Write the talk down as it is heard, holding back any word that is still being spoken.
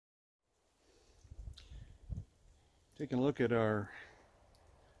Taking a look at our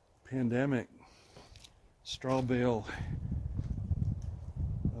pandemic straw bale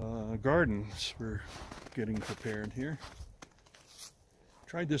gardens we're getting prepared here.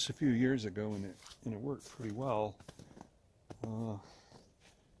 Tried this a few years ago and it worked pretty well. It's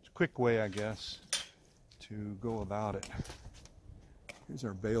a quick way, I guess, to go about it. Here's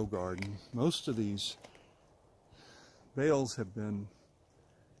our bale garden. Most of these bales have been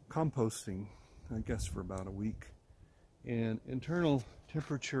composting, I guess, for about a week. And internal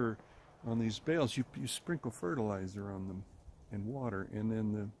temperature on these bales, you sprinkle fertilizer on them and water, and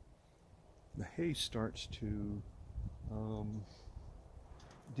then the hay starts to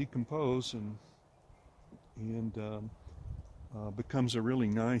decompose and becomes a really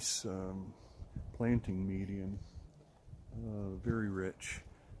nice planting medium, very rich.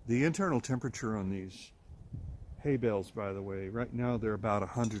 The internal temperature on these hay bales, by the way, right now they're about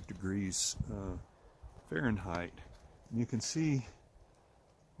 100 degrees Fahrenheit. And you can see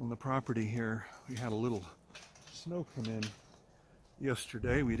on the property here, we had a little snow come in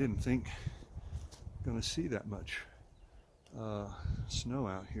yesterday. We didn't think going to see that much snow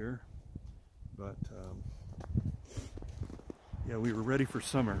out here, but yeah, we were ready for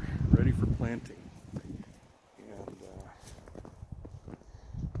summer, ready for planting. And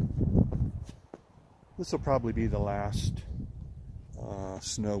this will probably be the last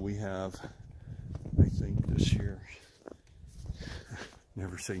snow we have, I think, this year.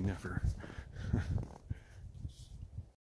 Never say never.